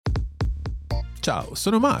Ciao,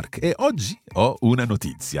 sono Mark e oggi ho una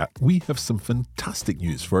notizia. We have some fantastic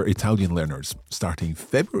news for Italian learners. Starting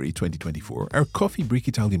February 2024, our Coffee Break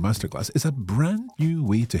Italian Masterclass is a brand new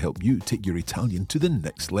way to help you take your Italian to the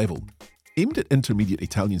next level. Aimed at intermediate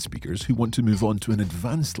Italian speakers who want to move on to an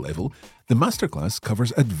advanced level, the masterclass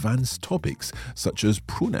covers advanced topics such as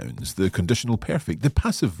pronouns, the conditional perfect, the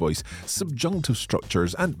passive voice, subjunctive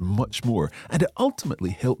structures, and much more, and it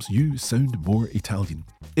ultimately helps you sound more Italian.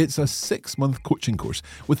 It's a 6-month coaching course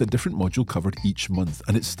with a different module covered each month,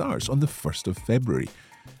 and it starts on the 1st of February.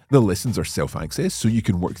 The lessons are self-access, so you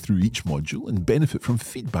can work through each module and benefit from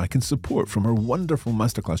feedback and support from our wonderful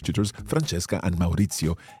masterclass tutors, Francesca and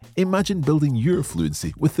Maurizio. Imagine building your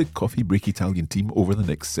fluency with the Coffee Break Italian team over the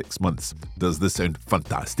next 6 months. Does this sound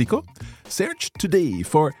fantastico? Search today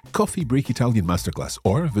for Coffee Break Italian Masterclass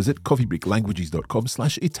or visit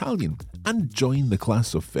coffeebreaklanguages.com/Italian and join the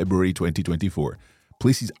class of February 2024.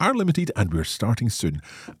 Places are limited and we're starting soon.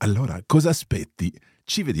 Allora, cosa aspetti?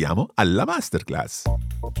 Ci vediamo alla masterclass.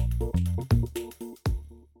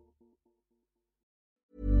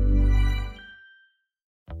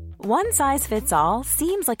 One size fits all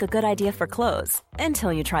seems like a good idea for clothes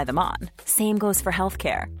until you try them on. Same goes for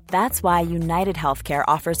healthcare. That's why United Healthcare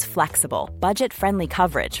offers flexible, budget-friendly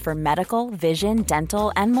coverage for medical, vision,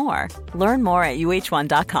 dental, and more. Learn more at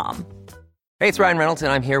uh1.com. Hey, it's Ryan Reynolds,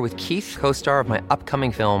 and I'm here with Keith, co-star of my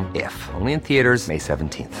upcoming film, If, only in theaters May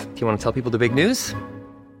 17th. Do you want to tell people the big news?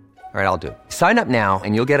 All right, I'll do it. Sign up now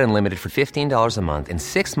and you'll get unlimited for $15 a month and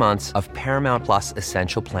 6 months of Paramount Plus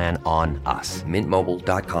Essential Plan on us.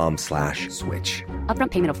 MintMobile.com/switch.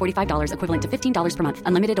 Upfront payment of $45 equivalent to $15 per month.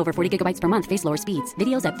 Unlimited over 40 gigabytes per month. Face lower speeds.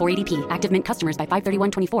 Videos at 480p. Active Mint customers by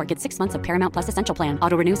 531.24 get 6 months of Paramount Plus Essential Plan.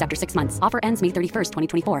 Auto renews after 6 months. Offer ends May 31st,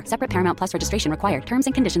 2024. Separate Paramount Plus registration required. Terms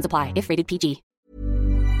and conditions apply if rated PG.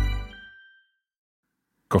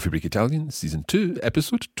 Coffee Break Italian, Season 2,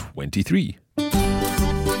 Episode 23.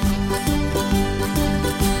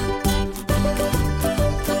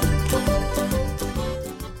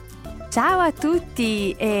 Ciao a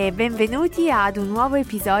tutti e benvenuti ad un nuovo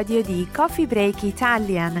episodio di Coffee Break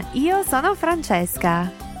Italian. Io sono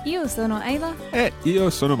Francesca. Io sono Ayla. E io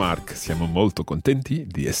sono Mark. Siamo molto contenti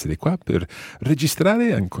di essere qua per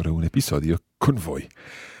registrare ancora un episodio con voi.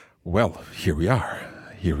 Well, here we are.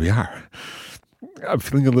 I'm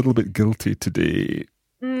feeling a little bit guilty today.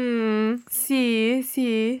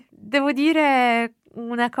 Sì. Devo dire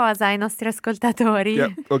una cosa ai nostri ascoltatori.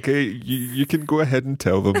 Yeah, okay, you can go ahead and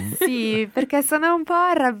tell them. Sì, perché sono un po'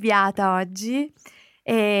 arrabbiata oggi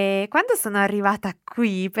e quando sono arrivata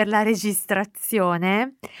qui per la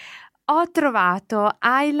registrazione ho trovato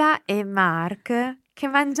Ayla e Mark che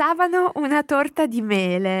mangiavano una torta di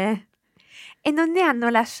mele e non ne hanno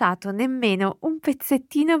lasciato nemmeno un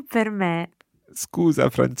pezzettino per me. Scusa,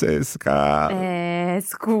 Francesca.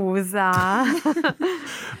 Scusa.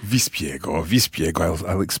 Vi spiego.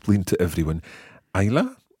 I'll explain to everyone.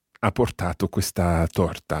 Ayla ha portato questa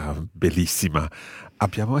torta bellissima.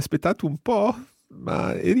 Abbiamo aspettato un po',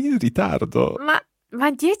 ma eri in ritardo. Ma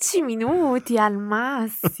 10 minuti al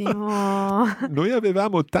massimo. Noi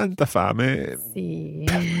avevamo tanta fame. Sì.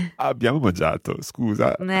 Abbiamo mangiato,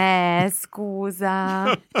 scusa.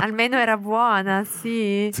 Scusa. Almeno era buona,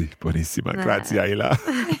 sì. Sì, buonissima. Grazie, Ayla.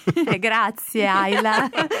 Grazie, Ayla.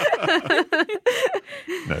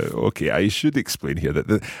 No, okay, I should explain here that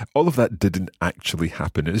all of that didn't actually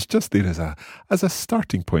happen. It's just there as a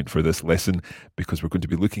starting point for this lesson because we're going to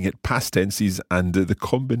be looking at past tenses and the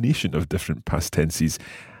combination of different past tenses.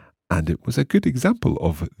 And it was a good example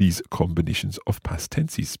of these combinations of past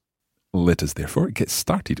tenses. Let us therefore get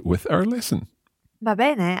started with our lesson. Va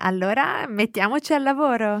bene, allora mettiamoci al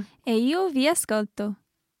lavoro. E io vi ascolto.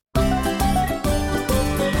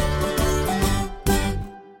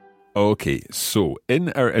 Okay, so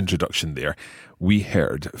in our introduction there, we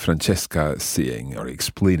heard Francesca saying or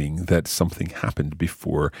explaining that something happened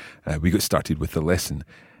before we got started with the lesson.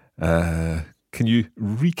 Can you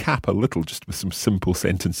recap a little just with some simple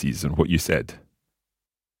sentences on what you said?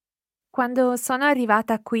 Quando sono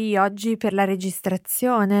arrivata qui oggi per la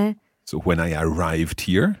registrazione. So when I arrived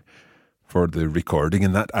here for the recording,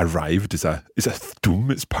 and that arrived is a thum,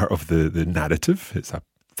 it's part of the narrative. It's a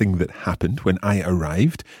thing that happened when I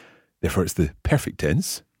arrived. Therefore, it's the perfect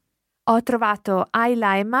tense. Ho trovato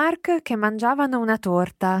Ayla e Mark che mangiavano una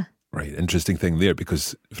torta. Right, interesting thing there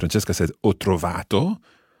because Francesca says ho trovato,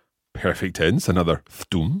 perfect tense, another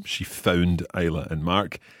thum. She found Ayla and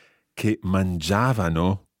Mark che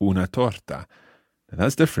mangiavano una torta. Now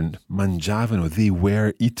that's different. Mangiavano, they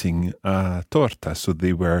were eating a torta. So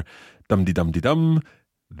they were dum-de-dum-de-dum,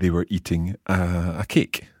 they were eating a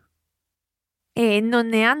cake. E non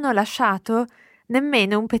ne hanno lasciato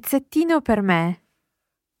nemmeno un pezzettino per me.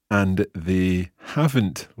 And they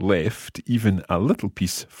haven't left even a little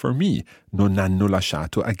piece for me. Non hanno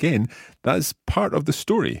lasciato. Again, that's part of the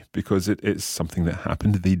story because it's something that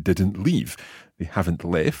happened. They didn't leave. They haven't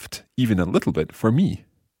left even a little bit for me.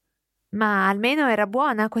 Ma almeno era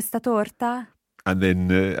buona questa torta? And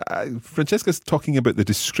then Francesca's talking about the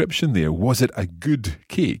description there. Was it a good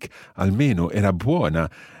cake? Almeno era buona.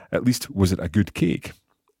 At least, was it a good cake?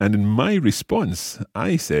 And in my response,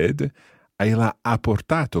 I said, Ayla ha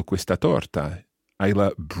portato questa torta.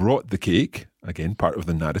 Ayla brought the cake. Again, part of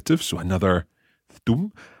the narrative. So another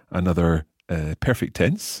thtum, another perfect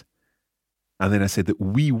tense. And then I said that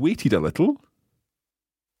we waited a little.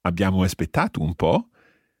 Abbiamo aspettato un po'.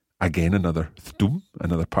 Again, another thtum,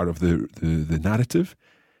 another part of the narrative.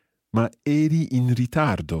 Ma eri in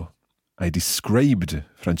ritardo. I described,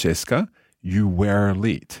 Francesca, you were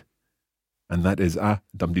late. And that is a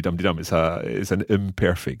dum-de-dum-de-dum. It's an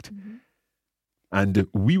imperfect. Mm-hmm. And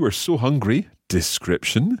we were so hungry,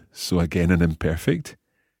 description, so again an imperfect.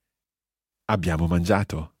 Abbiamo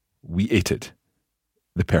mangiato. We ate it.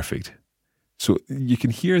 The perfect. So you can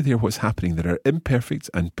hear there what's happening. There are imperfects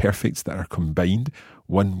and perfects that are combined,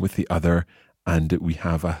 one with the other, and we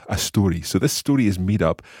have a story. So this story is made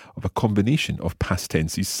up of a combination of past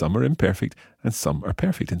tenses. Some are imperfect and some are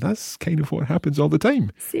perfect. And that's kind of what happens all the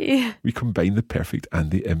time. Sí. We combine the perfect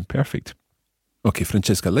and the imperfect. Okay,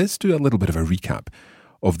 Francesca, let's do a little bit of a recap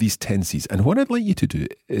of these tenses. And what I'd like you to do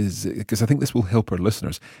is, because I think this will help our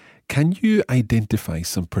listeners, can you identify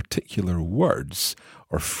some particular words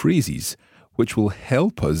or phrases which will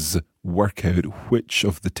help us work out which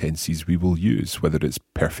of the tenses we will use, whether it's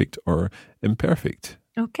perfect or imperfect?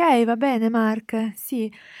 Ok, va bene, Mark.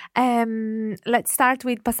 Sì. Let's start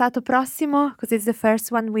with passato prossimo, because it's the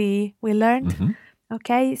first one we learned. Mm-hmm.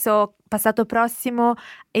 Okay, so passato prossimo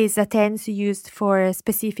is a tense used for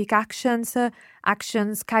specific actions,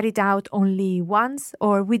 actions carried out only once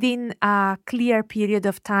or within a clear period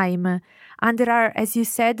of time. And there are, as you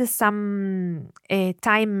said, some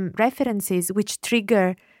time references which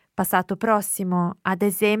trigger passato prossimo. Ad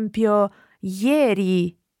esempio,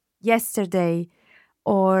 ieri, yesterday,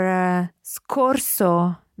 or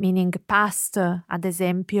scorso, meaning past. Ad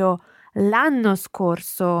esempio, l'anno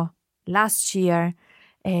scorso, last year,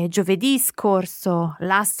 giovedì scorso,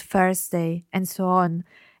 last Thursday, and so on.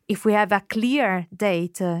 If we have a clear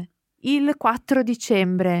date, il 4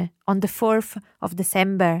 dicembre, on the 4th of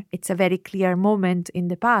December, it's a very clear moment in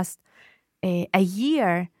the past. A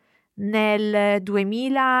year, nel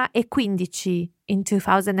 2015, in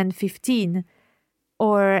 2015.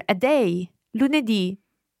 Or a day, lunedì.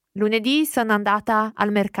 Lunedì sono andata al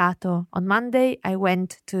mercato. On Monday, I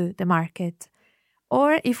went to the market.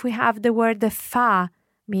 Or if we have the word fa,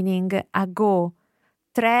 meaning ago,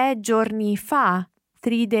 3 giorni fa,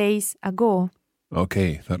 3 days ago.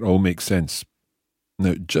 Okay, that all makes sense.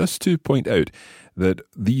 Now, just to point out that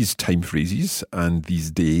these time phrases and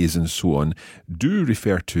these days and so on do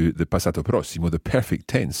refer to the passato prossimo, the perfect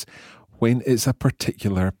tense, when it's a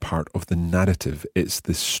particular part of the narrative. It's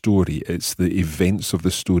the story, it's the events of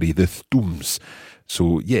the story, the thums.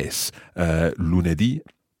 So yes, lunedì,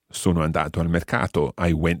 sono andato al mercato.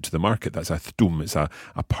 I went to the market. That's a thum. It's a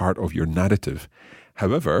part of your narrative.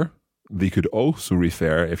 However, they could also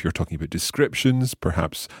refer, if you're talking about descriptions,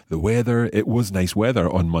 perhaps the weather. It was nice weather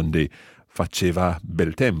on Monday. Faceva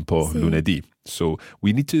bel tempo lunedì. So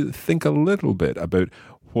we need to think a little bit about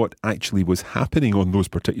what actually was happening on those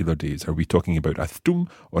particular days. Are we talking about a thum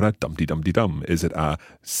or a dum-de-dum-de-dum? Is it a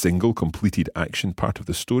single completed action part of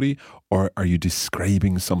the story, or are you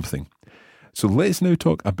describing something? So let's now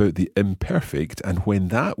talk about the imperfect and when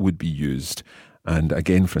that would be used. And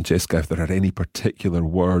again, Francesca, if there are any particular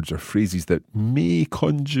words or phrases that may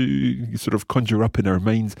conjure up in our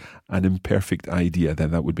minds an imperfect idea,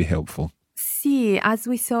 then that would be helpful. Sì, as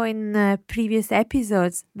we saw in previous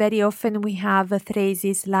episodes, very often we have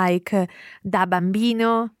phrases like da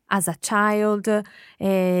bambino, as a child,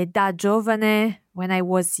 da giovane, when I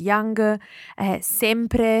was young,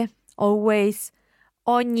 sempre, always,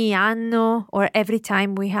 ogni anno, or every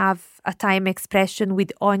time we have a time expression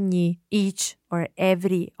with ogni, each, or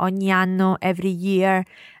every, ogni anno, every year,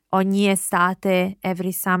 ogni estate,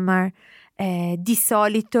 every summer, di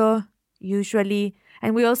solito, usually.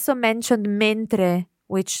 And we also mentioned mentre,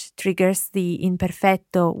 which triggers the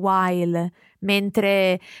imperfetto, while,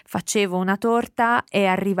 mentre facevo una torta è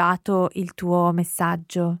arrivato il tuo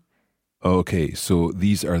messaggio. Okay, so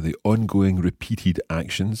these are the ongoing repeated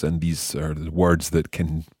actions, and these are the words that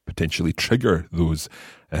can potentially trigger those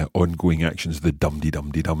ongoing actions, the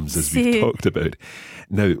dum-de-dum-de-dums, as we've talked about.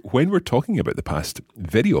 Now, when we're talking about the past,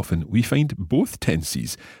 very often we find both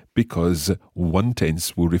tenses, because one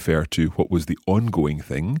tense will refer to what was the ongoing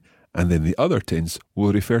thing, and then the other tense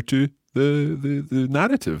will refer to the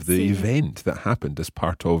narrative, the event that happened as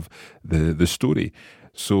part of the story.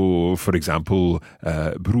 So, for example,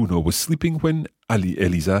 Bruno was sleeping when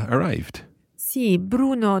Elisa arrived. Sì,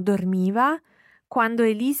 Bruno dormiva quando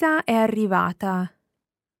Elisa è arrivata.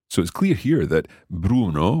 So it's clear here that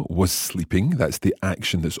Bruno was sleeping. That's the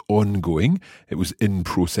action that's ongoing. It was in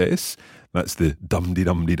process. That's the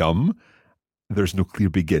dum-de-dum-de-dum. There's no clear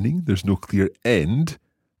beginning. There's no clear end.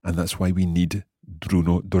 And that's why we need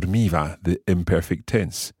Bruno dormiva, the imperfect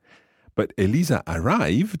tense. But Elisa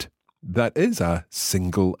arrived. That is a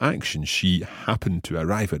single action. She happened to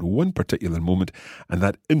arrive at one particular moment, and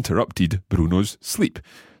that interrupted Bruno's sleep.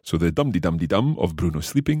 So the dum-de-dum-de-dum of Bruno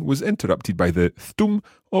sleeping was interrupted by the thtum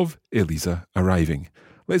of Elisa arriving.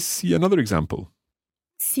 Let's see another example.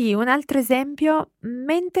 Sì, un altro esempio.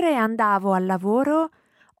 Mentre andavo al lavoro,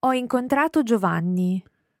 ho incontrato Giovanni.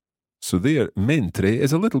 So there, mentre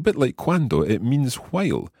is a little bit like quando. It means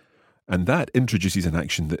while. And that introduces an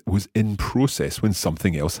action that was in process when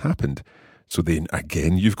something else happened. So then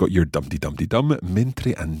again, you've got your dum-de-dum-de-dum,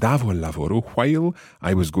 mentre andavo al lavoro, while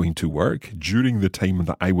I was going to work, during the time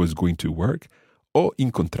that I was going to work. Ho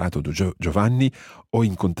incontrato Giovanni. Ho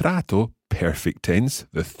incontrato, perfect tense,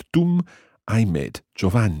 the thtum, I met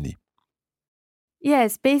Giovanni.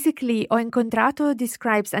 Yes, basically, ho incontrato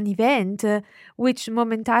describes an event which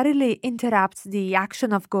momentarily interrupts the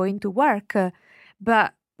action of going to work.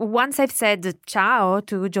 But once I've said ciao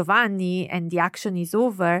to Giovanni and the action is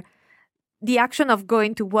over, the action of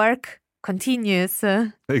going to work continues.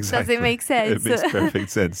 Exactly. Does it make sense? It makes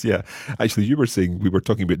perfect sense, yeah. Actually, you were saying, we were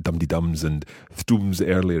talking about dum-de-dums and thums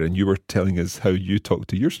earlier, and you were telling us how you talk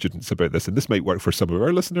to your students about this, and this might work for some of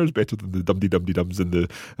our listeners better than the dum-de-dum-de-dums and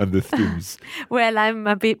the thums. Well, I'm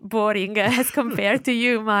a bit boring as compared to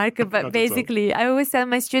you, Mark, but basically, I always tell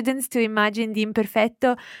my students to imagine the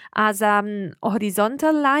imperfetto as a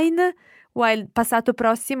horizontal line, while passato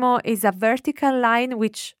prossimo is a vertical line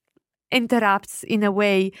which interrupts in a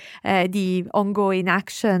way the ongoing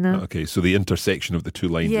action. Okay, so the intersection of the two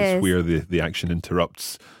lines is where the action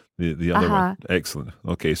interrupts the other one. Excellent.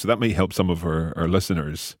 Okay, so that might help some of our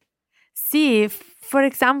listeners. Sì, for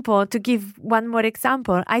example, to give one more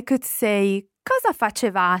example, I could say, cosa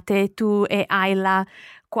facevate tu e Ayla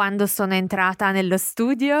quando sono entrata nello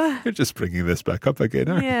studio? You're just bringing this back up again,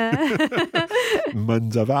 aren't you? Yeah.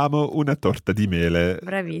 Mangiavamo una torta di mele.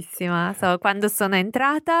 Bravissima. So, quando sono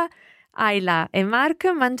entrata, Ayla e Mark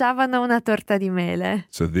mangiavano una torta di mele.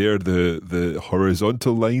 So there, the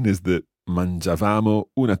horizontal line is the mangiavamo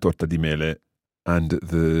una torta di mele, and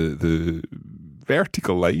the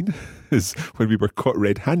vertical line is when we were caught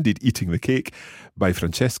red-handed eating the cake by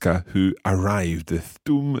Francesca, who arrived, the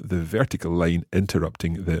thum, the vertical line,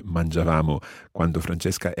 interrupting the mangiavamo, quando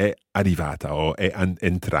Francesca è arrivata o è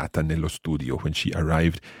entrata nello studio, when she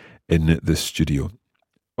arrived in the studio.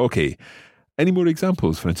 Okay. Any more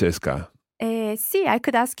examples, Francesca? Sì, I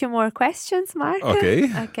could ask you more questions, Mark.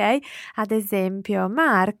 Ok. Ad esempio,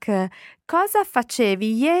 Mark, cosa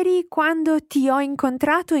facevi ieri quando ti ho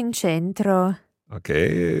incontrato in centro? Ok,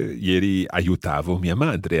 ieri aiutavo mia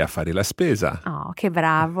madre a fare la spesa. Oh, che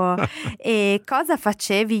bravo. E cosa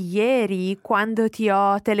facevi ieri quando ti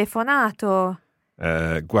ho telefonato?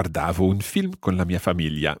 Guardavo un film con la mia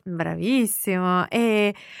famiglia. Bravissimo.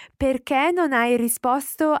 E perché non hai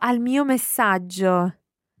risposto al mio messaggio?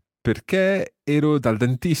 Perché ero dal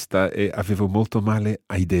dentista e avevo molto male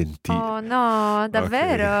ai denti. Oh no,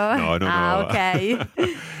 davvero? Okay. No.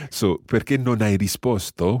 Ok. So, perché non hai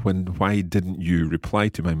risposto? Why didn't you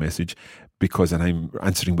reply to my message? Because, and I'm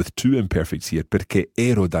answering with two imperfects here, perché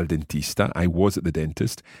ero dal dentista, I was at the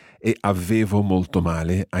dentist, e avevo molto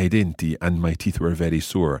male ai denti, and my teeth were very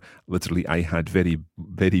sore. Literally, I had very,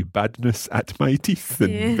 very badness at my teeth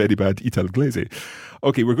and very bad italglese.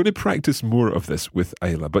 Okay, we're going to practice more of this with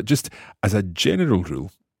Ayla, but just as a general rule,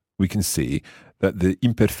 we can say that the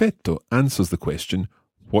imperfetto answers the question,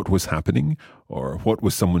 what was happening, or what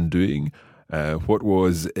was someone doing, what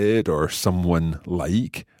was it or someone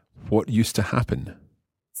like, what used to happen.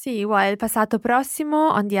 Sì, while passato prossimo,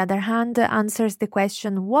 on the other hand, answers the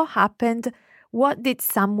question, what happened, what did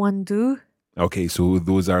someone do? Okay, so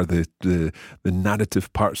those are the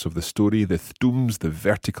narrative parts of the story, the thums, the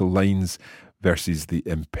vertical lines, versus the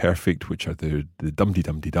imperfect, which are the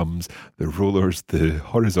dum-de-dum-de-dums, the rollers, the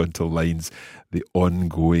horizontal lines, the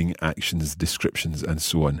ongoing actions, descriptions, and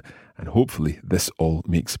so on. And hopefully this all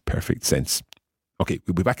makes perfect sense. Okay,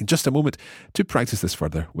 we'll be back in just a moment to practice this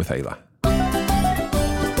further with Ayla.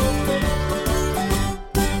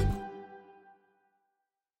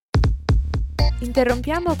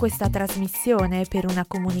 Interrompiamo questa trasmissione per una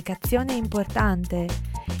comunicazione importante.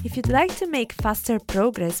 If you'd like to make faster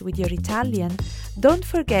progress with your Italian, don't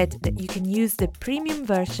forget that you can use the premium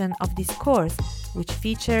version of this course, which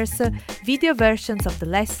features video versions of the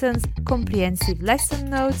lessons, comprehensive lesson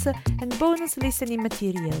notes, and bonus listening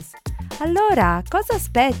materials. Allora, cosa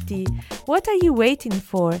aspetti? What are you waiting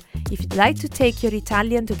for? If you'd like to take your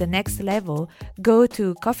Italian to the next level, go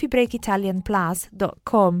to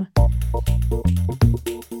coffeebreakitalianplus.com.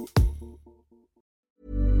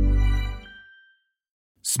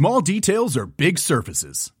 Small details are big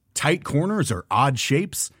surfaces. Tight corners are odd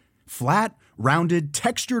shapes. Flat, rounded,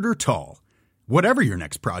 textured, or tall. Whatever your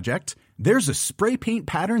next project, there's a spray paint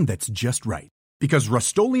pattern that's just right. Because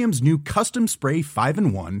Rust-Oleum's new Custom Spray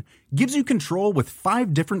 5-in-1 gives you control with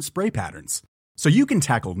 5 different spray patterns. So you can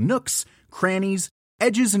tackle nooks, crannies,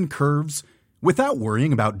 edges, and curves without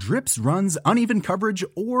worrying about drips, runs, uneven coverage,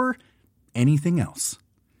 or anything else.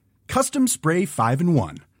 Custom Spray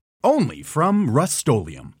 5-in-1. Only from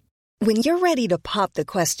Rust-Oleum. When you're ready to pop the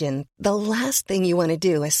question, the last thing you want to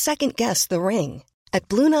do is second-guess the ring. At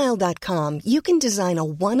BlueNile.com, you can design a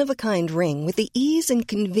one-of-a-kind ring with the ease and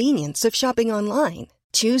convenience of shopping online.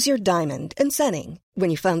 Choose your diamond and setting.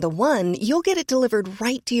 When you find the one, you'll get it delivered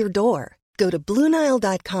right to your door. Go to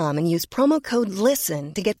BlueNile.com and use promo code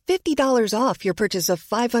LISTEN to get $50 off your purchase of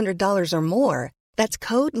 $500 or more. That's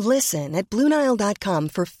code LISTEN at BlueNile.com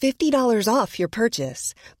for $50 off your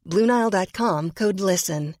purchase. BlueNile.com, code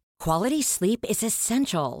LISTEN. Quality sleep is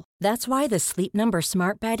essential. That's why the Sleep Number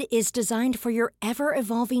Smart Bed is designed for your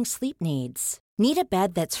ever-evolving sleep needs. Need a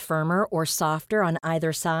bed that's firmer or softer on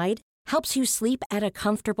either side? Helps you sleep at a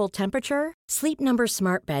comfortable temperature? Sleep Number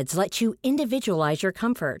Smart Beds let you individualize your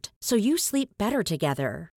comfort, so you sleep better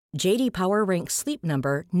together. J.D. Power ranks Sleep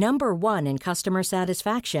Number number 1 in customer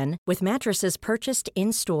satisfaction with mattresses purchased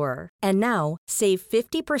in-store. And now, save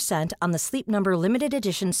 50% on the Sleep Number Limited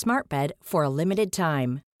Edition Smart Bed for a limited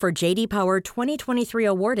time. For J.D. Power 2023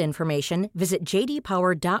 award information, visit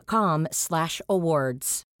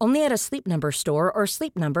jdpower.com/awards. Only at a Sleep Number store or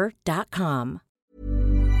sleepnumber.com.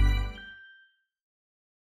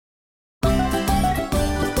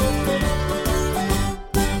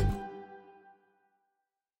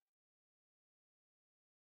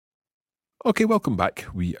 Okay, welcome back.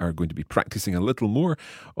 We are going to be practicing a little more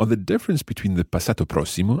on the difference between the passato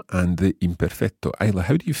prossimo and the imperfetto. Ayla,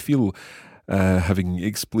 how do you feel having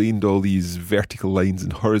explained all these vertical lines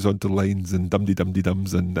and horizontal lines and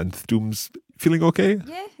dum-de-dum-de-dums and thrums? Feeling okay?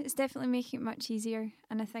 Yeah, it's definitely making it much easier.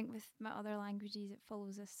 And I think with my other languages, it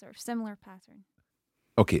follows a sort of similar pattern.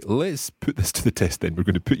 Okay, let's put this to the test then. We're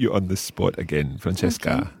going to put you on the spot again.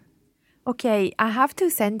 Francesca. Okay, I have 2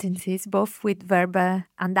 sentences, both with verb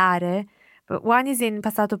andare. But one is in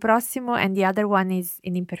passato prossimo and the other one is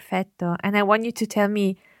in imperfetto. And I want you to tell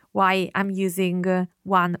me why I'm using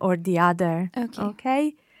one or the other.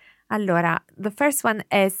 Okay? Allora, the first one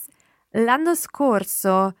is: l'anno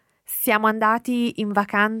scorso siamo andati in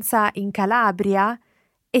vacanza in Calabria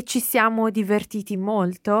e ci siamo divertiti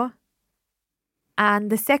molto. And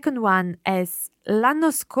the second one is: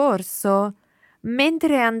 l'anno scorso,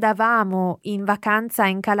 mentre andavamo in vacanza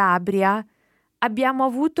in Calabria, abbiamo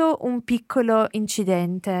avuto un piccolo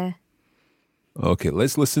incidente. Okay,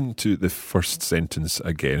 let's listen to the first sentence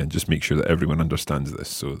again and just make sure that everyone understands this.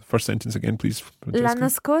 So, first sentence again, please, Francesca. L'anno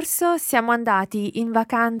scorso siamo andati in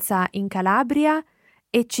vacanza in Calabria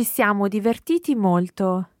e ci siamo divertiti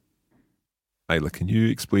molto. Ayla, can you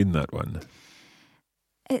explain that one?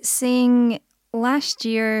 It's saying last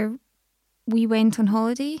year we went on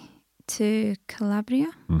holiday to Calabria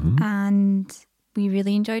and we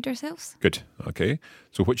really enjoyed ourselves. Good. Okay.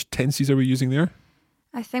 So which tenses are we using there?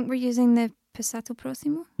 I think we're using the passato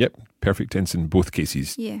prossimo. Yep. Perfect tense in both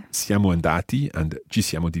cases. Yeah. Siamo andati and ci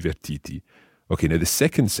siamo divertiti. Okay, now the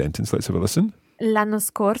second sentence, let's have a listen. L'anno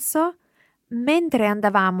scorso, mentre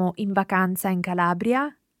andavamo in vacanza in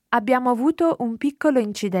Calabria, abbiamo avuto un piccolo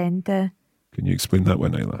incidente. Can you explain that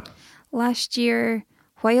one, Ayla? Last year,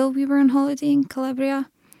 while we were on holiday in Calabria,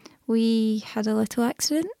 we had a little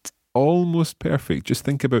accident. Almost perfect. Just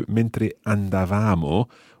think about mentre andavamo,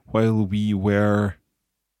 while we were,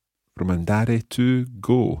 from andare, to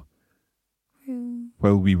go.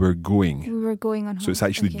 While we were going. We were going on holiday. So it's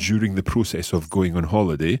actually during the process of going on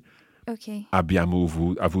holiday. Okay. Abbiamo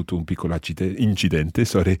avuto un piccolo incidente.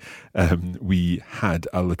 Sorry. We had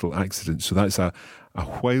a little accident. So that's a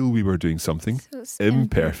while we were doing something, So it's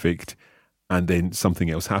imperfect, and then something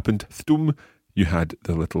else happened. Thum, you had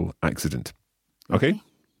the little accident. Okay?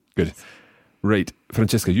 Good. Right.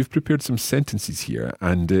 Francesca, you've prepared some sentences here,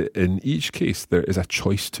 and in each case there is a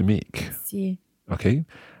choice to make. Sì. Okay?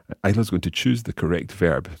 Isla's going to choose the correct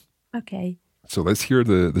verb. Ok. So let's hear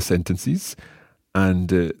the sentences, and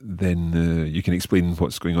then you can explain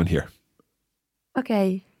what's going on here.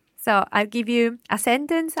 Ok. So I'll give you a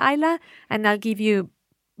sentence, Ayla, and I'll give you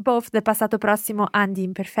both the passato prossimo and the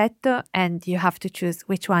imperfetto, and you have to choose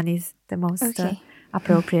which one is the most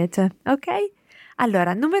appropriate. Ok?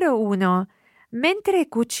 Allora, numero 1. Mentre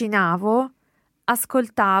cucinavo, ho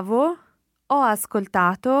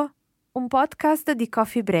ascoltato un podcast di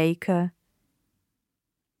Coffee Break.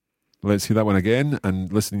 Let's hear that one again,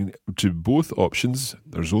 and listening to both options.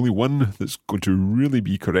 There's only one that's going to really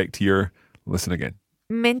be correct here. Listen again.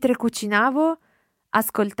 Mentre cucinavo,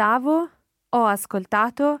 ho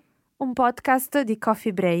ascoltato un podcast di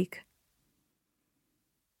Coffee Break.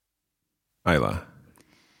 Isla.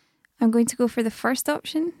 I'm going to go for the first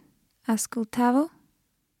option, ascoltavo.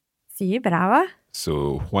 Sì, brava.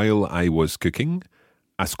 So while I was cooking,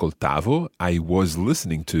 ascoltavo, I was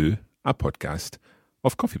listening to a podcast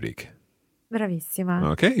of Coffee Break. Bravissima.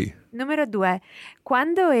 Okay. Numero 2.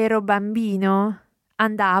 Quando ero bambino,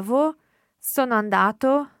 sono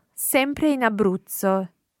andato sempre in Abruzzo.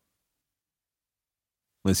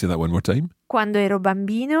 Let's hear that one more time. Quando ero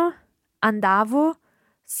bambino,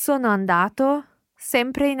 sono andato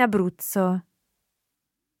sempre in Abruzzo.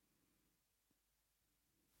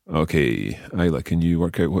 Okay. Isla, can you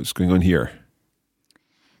work out what's going on here?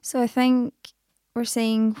 So I think we're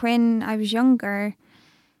saying when I was younger,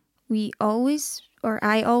 I always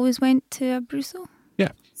went to Abruzzo.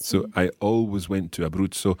 Yeah. So I always went to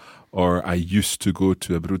Abruzzo, or I used to go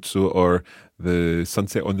to Abruzzo, or the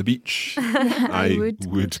sunset on the beach. I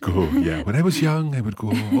would go. Yeah. When I was young, I would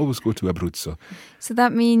always go to Abruzzo. So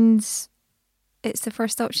that means it's the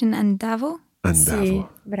first option, andavo. Andavo. Sì,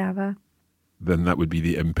 brava. Then that would be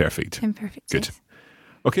the imperfect. Imperfect. Good. Yes.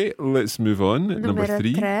 Okay, let's move on. Number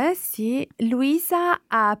 3. 3, sì. Luisa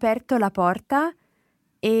ha aperto la porta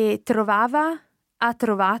e ha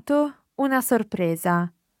trovato una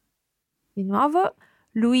sorpresa. Di nuovo,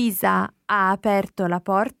 Luisa ha aperto la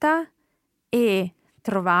porta e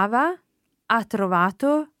ha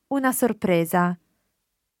trovato una sorpresa.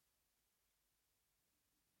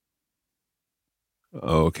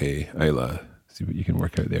 Okay, Isla, see what you can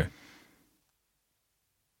work out there.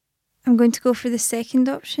 I'm going to go for the second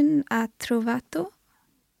option, ha trovato,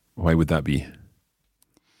 Why would that be?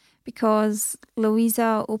 because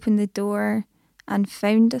Louisa opened the door and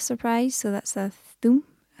found a surprise, so that's a thum.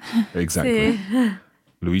 Exactly. Sì.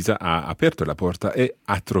 Luisa ha aperto la porta e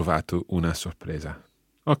ha trovato una sorpresa.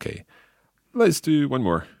 Okay, let's do one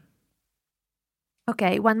more.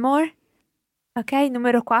 Ok, one more. Ok,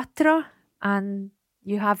 numero 4. And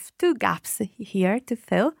you have 2 gaps here to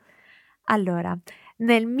fill. Allora,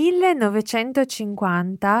 nel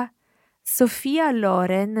 1950 Sophia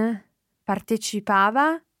Loren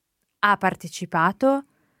ha partecipato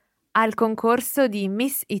al concorso di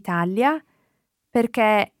Miss Italia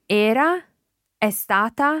perché è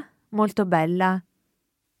stata molto bella.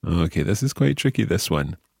 Okay, this is quite tricky, this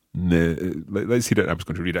one. Let's hear it. I was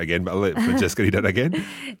going to read it again, but I'll let Francesca read it again.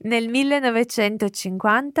 Nel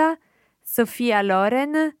 1950 Sophia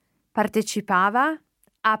Loren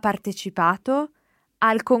ha partecipato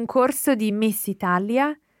al concorso di Miss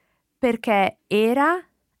Italia perché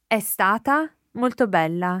è stata molto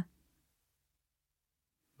bella.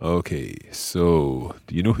 Okay, so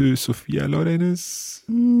do you know who Sophia Loren is?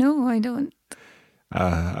 No, I don't.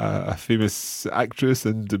 A famous actress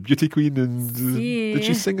and a beauty queen, and Sì. did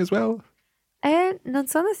she sing as well? Non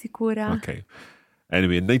sono sicura. Okay.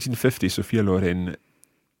 Anyway, in 1950, Sophia Loren,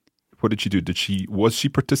 what did she do? Was she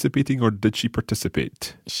participating or did she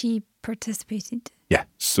participate? She participated. Yeah,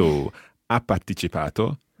 so ha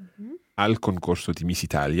partecipato al concorso di Miss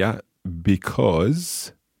Italia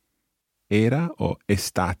because era o è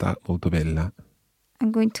stata molto bella.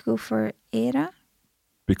 I'm going to go for era.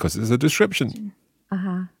 Because it's a description.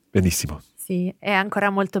 Ah, Benissimo. sì, è ancora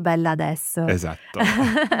molto bella adesso. Esatto.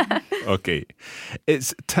 Okay.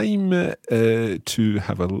 It's time to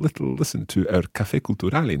have a little listen to our Café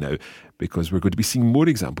Culturale now, because we're going to be seeing more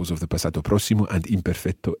examples of the passato prossimo and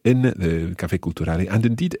imperfetto in the Café Culturale and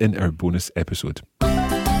indeed in our bonus episode.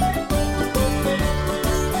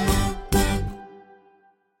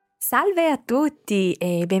 Salve a tutti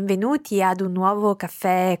e benvenuti ad un nuovo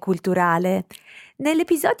caffè culturale.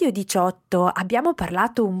 Nell'episodio 18 abbiamo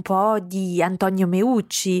parlato un po' di Antonio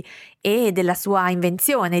Meucci e della sua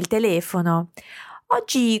invenzione, il telefono.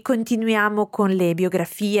 Oggi continuiamo con le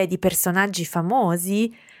biografie di personaggi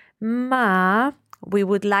famosi, ma we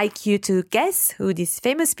would like you to guess who these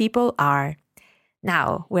famous people are.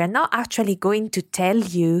 Now, we're not actually going to tell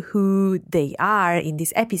you who they are in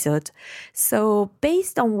this episode, so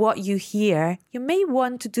based on what you hear, you may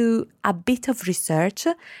want to do a bit of research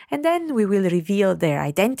and then we will reveal their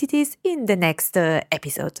identities in the next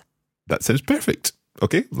episode. That sounds perfect.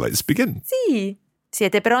 Okay, let's begin. Sì,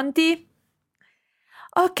 siete pronti?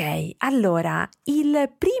 Ok, allora, il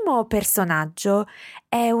primo personaggio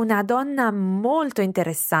è una donna molto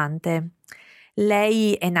interessante.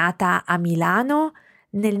 Lei è nata a Milano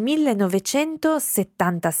nel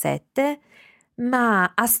 1977,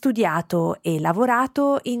 ma ha studiato e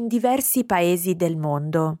lavorato in diversi paesi del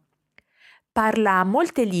mondo. Parla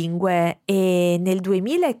molte lingue e nel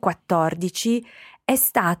 2014 è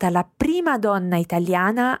stata la prima donna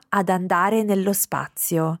italiana ad andare nello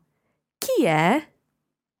spazio. Chi è?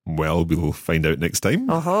 Well, we'll find out next time.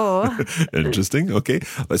 Oh. Interesting. Okay,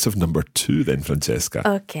 let's have number 2 then, Francesca.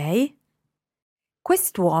 Ok.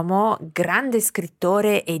 Quest'uomo, grande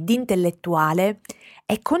scrittore ed intellettuale,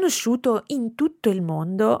 è conosciuto in tutto il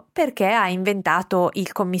mondo perché ha inventato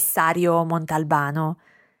il commissario Montalbano.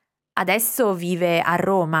 Adesso vive a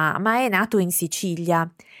Roma, ma è nato in Sicilia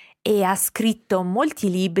e ha scritto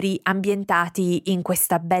molti libri ambientati in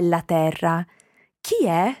questa bella terra. Chi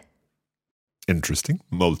è? Interesting,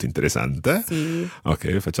 molto interessante. Sì.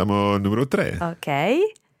 Ok, facciamo numero 3. Ok.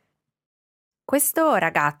 Questo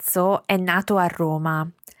ragazzo è nato a Roma.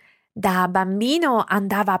 Da bambino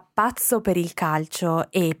andava pazzo per il calcio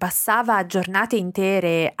e passava giornate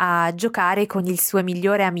intere a giocare con il suo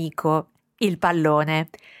migliore amico, il pallone.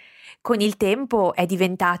 Con il tempo è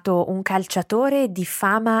diventato un calciatore di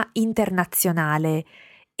fama internazionale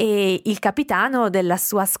e il capitano della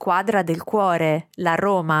sua squadra del cuore, la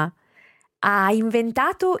Roma. Ha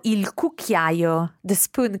inventato il cucchiaio, the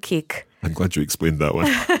spoon kick. I'm glad you explained that one.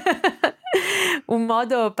 Un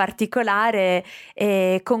modo particolare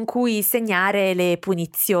con cui segnare le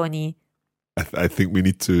punizioni. I think we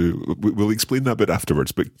need to... We'll explain that bit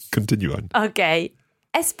afterwards, but continue on. Ok.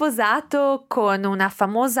 È sposato con una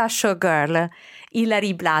famosa showgirl,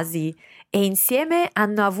 Ilary Blasi, e insieme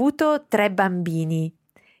hanno avuto 3 bambini.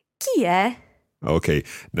 Chi è? Okay,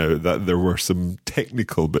 now that there were some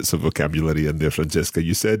technical bits of vocabulary in there, Francesca.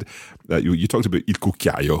 You said that you talked about il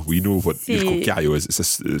cucchiaio. We know what il cucchiaio is.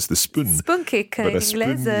 It's the spoon. Spoon kick in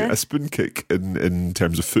inglese. A spoon kick in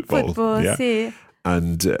terms of football. Yeah? Sì.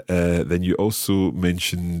 And then you also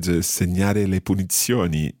mentioned segnare le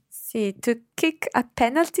punizioni. Sì, to kick a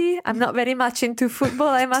penalty. I'm not very much into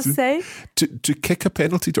football, I must say. To kick a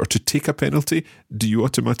penalty or to take a penalty,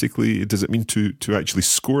 does it mean to actually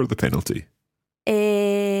score the penalty?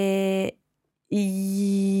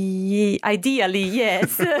 Ideally,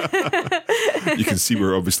 yes. You can see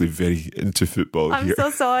we're obviously very into football I'm here. so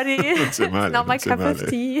sorry. It's not my cup of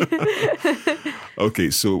tea. Okay,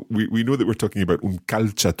 so we know that we're talking about un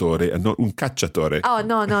calciatore and not un cacciatore. Oh,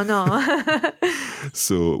 no.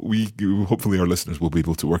 So hopefully our listeners will be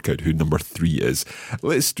able to work out who number 3 is.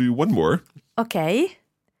 Let's do one more.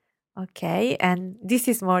 Okay, and this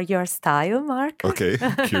is more your style, Mark. Okay,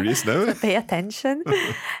 curious now. So pay attention.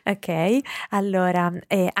 Ok, allora,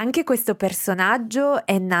 anche questo personaggio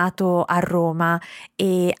è nato a Roma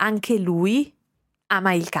e anche lui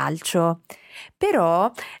ama il calcio.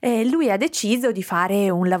 Però lui ha deciso di fare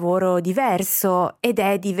un lavoro diverso ed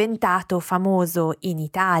è diventato famoso in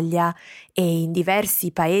Italia e in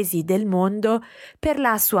diversi paesi del mondo per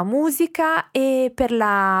la sua musica e per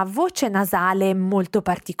la voce nasale molto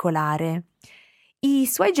particolare. I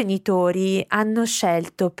suoi genitori hanno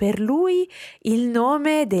scelto per lui il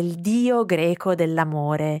nome del dio greco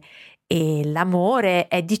dell'amore e l'amore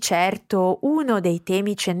è di certo uno dei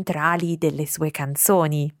temi centrali delle sue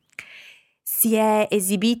canzoni. Si è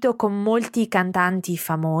esibito con molti cantanti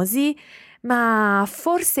famosi, ma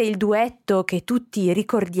forse il duetto che tutti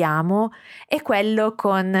ricordiamo è quello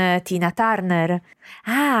con Tina Turner.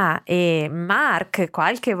 Ah, e Mark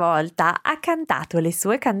qualche volta ha cantato le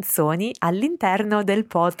sue canzoni all'interno del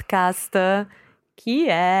podcast. Chi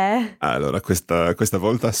è? Allora, questa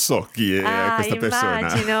volta so chi è questa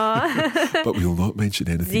persona. Immagino. But we'll not mention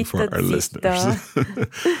anything for our Zitto. listeners.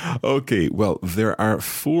 Okay, well, there are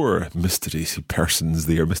 4 mystery persons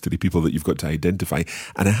there, mystery people that you've got to identify.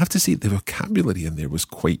 And I have to say, the vocabulary in there was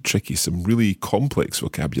quite tricky, some really complex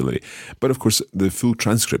vocabulary. But of course, the full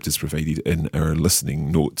transcript is provided in our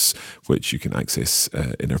listening notes, which you can access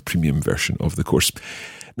in our premium version of the course.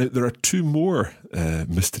 Now, there are 2 more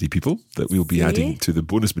mystery people that we'll be adding to the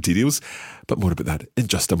bonus materials, but more about that in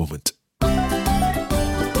just a moment.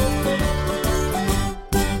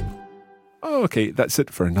 Okay, that's it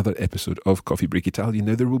for another episode of Coffee Break Italian.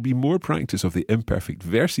 Now, there will be more practice of the imperfect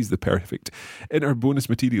versus the perfect in our bonus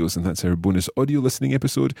materials, and that's our bonus audio listening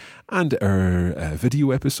episode and our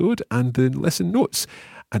video episode and the lesson notes.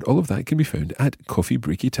 And all of that can be found at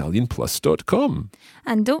coffeebreakitalianplus.com.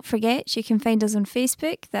 And don't forget, you can find us on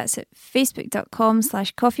Facebook. That's at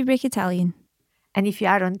facebook.com/coffeebreakitalian. And if you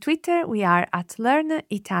are on Twitter, we are at Learn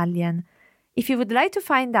Italian. If you would like to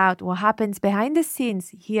find out what happens behind the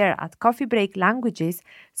scenes here at Coffee Break Languages,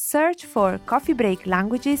 search for Coffee Break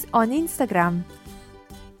Languages on Instagram.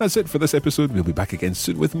 That's it for this episode. We'll be back again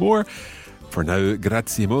soon with more. For now,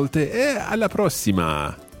 grazie molte e alla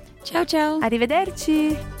prossima. Ciao ciao.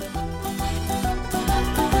 Arrivederci.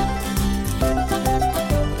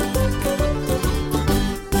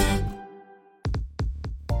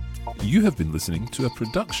 You have been listening to a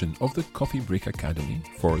production of the Coffee Break Academy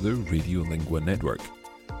for the Radiolingua Network.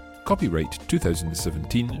 Copyright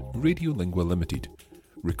 2017 Radiolingua Limited.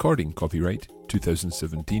 Recording copyright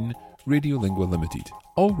 2017 Radiolingua Limited.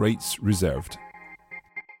 All rights reserved.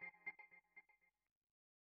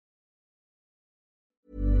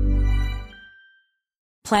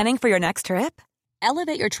 Planning for your next trip?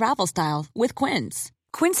 Elevate your travel style with Quince.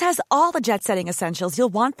 Quince has all the jet-setting essentials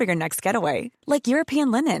you'll want for your next getaway, like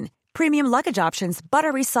European linen, premium luggage options,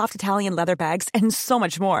 buttery soft Italian leather bags, and so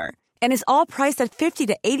much more. And is all priced at 50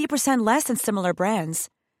 to 80% less than similar brands.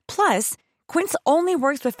 Plus, Quince only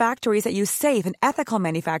works with factories that use safe and ethical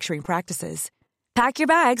manufacturing practices. Pack your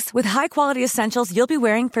bags with high-quality essentials you'll be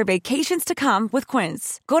wearing for vacations to come with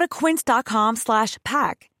Quince. Go to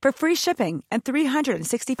quince.com/pack for free shipping and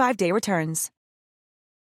 365-day returns.